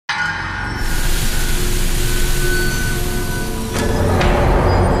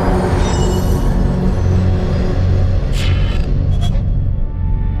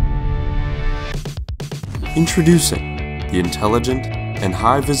Introducing the intelligent and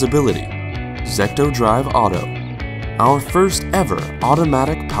high visibility Zecto Drive Auto, our first ever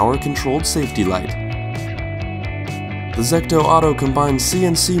automatic power-controlled safety light. The Zecto Auto combines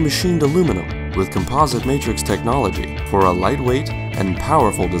CNC machined aluminum with composite matrix technology for a lightweight and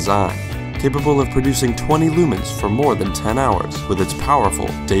powerful design, capable of producing 20 lumens for more than 10 hours with its powerful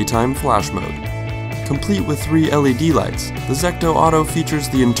daytime flash mode. Complete with 3 LED lights, the Zecto Auto features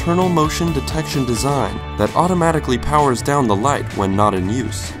the internal motion detection design that automatically powers down the light when not in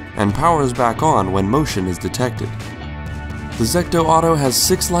use, and powers back on when motion is detected. The Zecto Auto has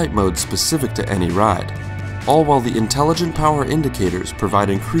 6 light modes specific to any ride, all while the intelligent power indicators provide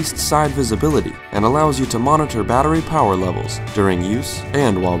increased side visibility and allows you to monitor battery power levels during use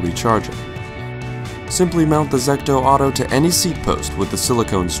and while recharging. Simply mount the Zecto Auto to any seat post with the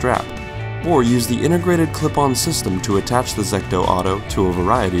silicone strap, or use the integrated clip-on system to attach the Zecto Auto to a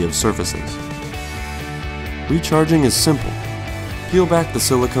variety of surfaces. Recharging is simple. Peel back the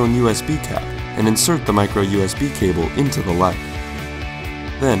silicone USB cap and insert the micro USB cable into the light.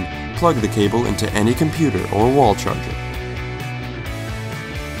 Then, plug the cable into any computer or wall charger.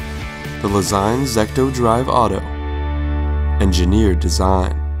 The Lezyne Zecto Drive Auto. Engineered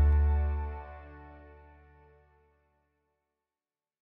design.